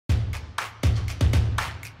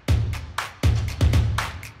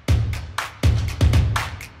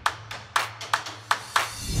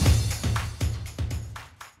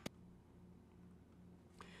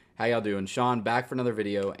How y'all doing? Sean back for another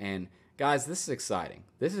video, and guys, this is exciting.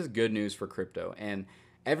 This is good news for crypto, and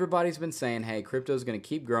everybody's been saying, hey, crypto is going to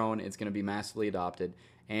keep growing, it's going to be massively adopted,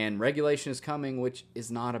 and regulation is coming, which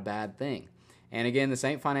is not a bad thing. And again, this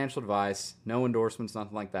ain't financial advice, no endorsements,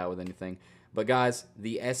 nothing like that with anything. But guys,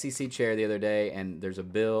 the SEC chair the other day, and there's a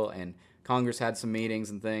bill, and Congress had some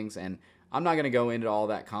meetings and things, and I'm not going to go into all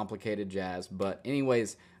that complicated jazz, but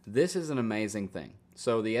anyways, this is an amazing thing.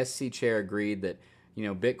 So the SEC chair agreed that,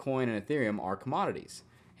 Bitcoin and Ethereum are commodities.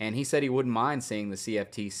 And he said he wouldn't mind seeing the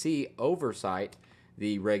CFTC oversight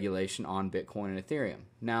the regulation on Bitcoin and Ethereum.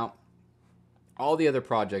 Now, all the other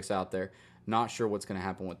projects out there, not sure what's going to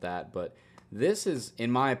happen with that, but this is, in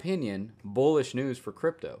my opinion, bullish news for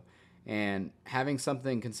crypto. And having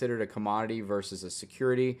something considered a commodity versus a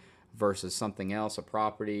security versus something else, a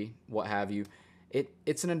property, what have you,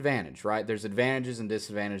 it's an advantage, right? There's advantages and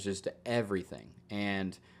disadvantages to everything.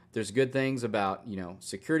 And there's good things about,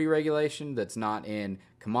 security regulation that's not in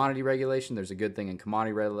commodity regulation. There's a good thing in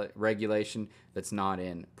commodity regulation that's not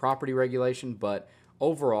in property regulation. But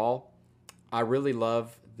overall, I really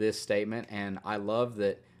love this statement, and I love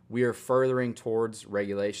that we are furthering towards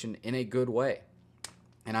regulation in a good way.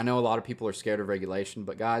 And I know a lot of people are scared of regulation,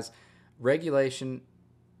 but guys, regulation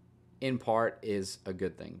in part is a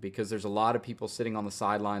good thing because there's a lot of people sitting on the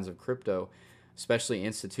sidelines of crypto, especially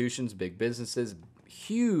institutions, big businesses,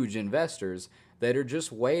 huge investors that are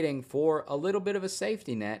just waiting for a little bit of a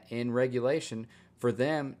safety net in regulation for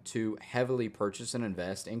them to heavily purchase and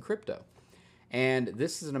invest in crypto. And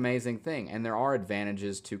this is an amazing thing. And there are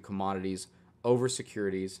advantages to commodities over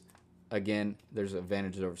securities. Again, there's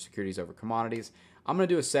advantages over securities over commodities. I'm going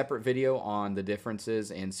to do a separate video on the differences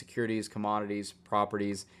in securities, commodities,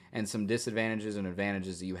 properties, and some disadvantages and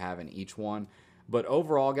advantages that you have in each one. But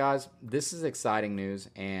overall, guys, this is exciting news,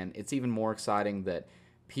 and it's even more exciting that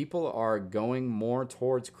people are going more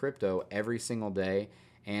towards crypto every single day,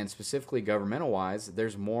 and specifically governmental-wise,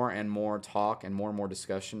 there's more and more talk and more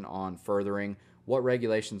discussion on furthering what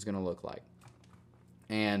regulation is going to look like.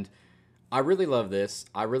 And I really love this.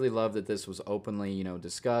 I really love that this was openly,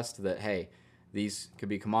 discussed, that, hey, these could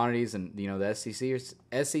be commodities, and, the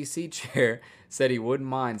SEC chair said he wouldn't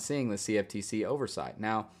mind seeing the CFTC oversight.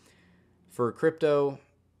 Now, for crypto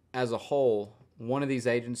as a whole, one of these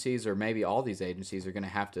agencies, or maybe all these agencies, are going to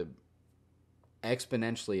have to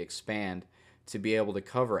exponentially expand to be able to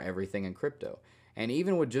cover everything in crypto. And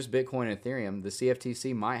even with just Bitcoin and Ethereum, the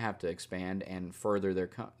CFTC might have to expand and further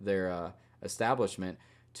their establishment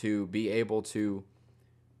to be able to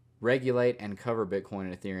regulate and cover Bitcoin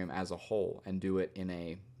and Ethereum as a whole and do it in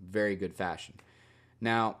a very good fashion.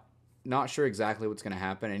 Now, not sure exactly what's going to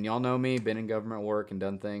happen, and y'all know me, been in government work and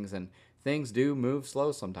done things, and things do move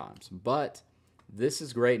slow sometimes, but this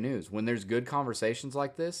is great news. When there's good conversations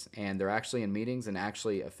like this, and they're actually in meetings and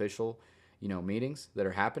actually official, meetings that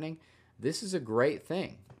are happening, this is a great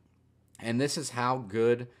thing. And this is how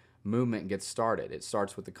good movement gets started. It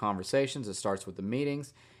starts with the conversations, it starts with the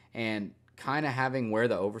meetings, and kind of having where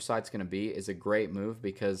the oversight's going to be is a great move,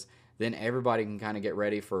 because then everybody can kind of get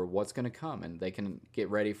ready for what's going to come, and they can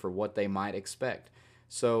get ready for what they might expect.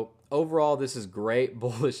 So overall, this is great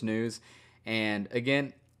bullish news. And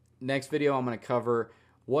again, next video, I'm going to cover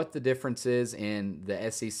what the difference is in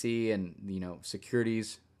the SEC and,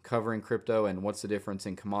 securities covering crypto, and what's the difference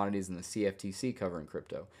in commodities and the CFTC covering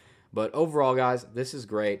crypto. But overall, guys, this is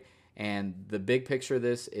great. And the big picture of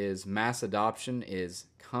this is mass adoption is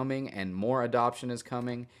coming, and more adoption is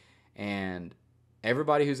coming. And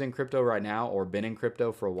everybody who's in crypto right now, or been in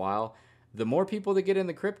crypto for a while, the more people that get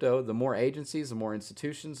into crypto, the more agencies, the more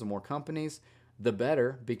institutions, the more companies, the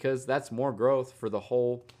better, because that's more growth for the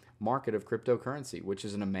whole market of cryptocurrency, which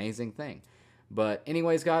is an amazing thing. But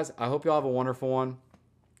anyways, guys, I hope you all have a wonderful one.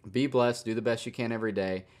 Be blessed. Do the best you can every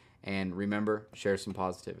day. And remember, share some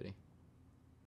positivity.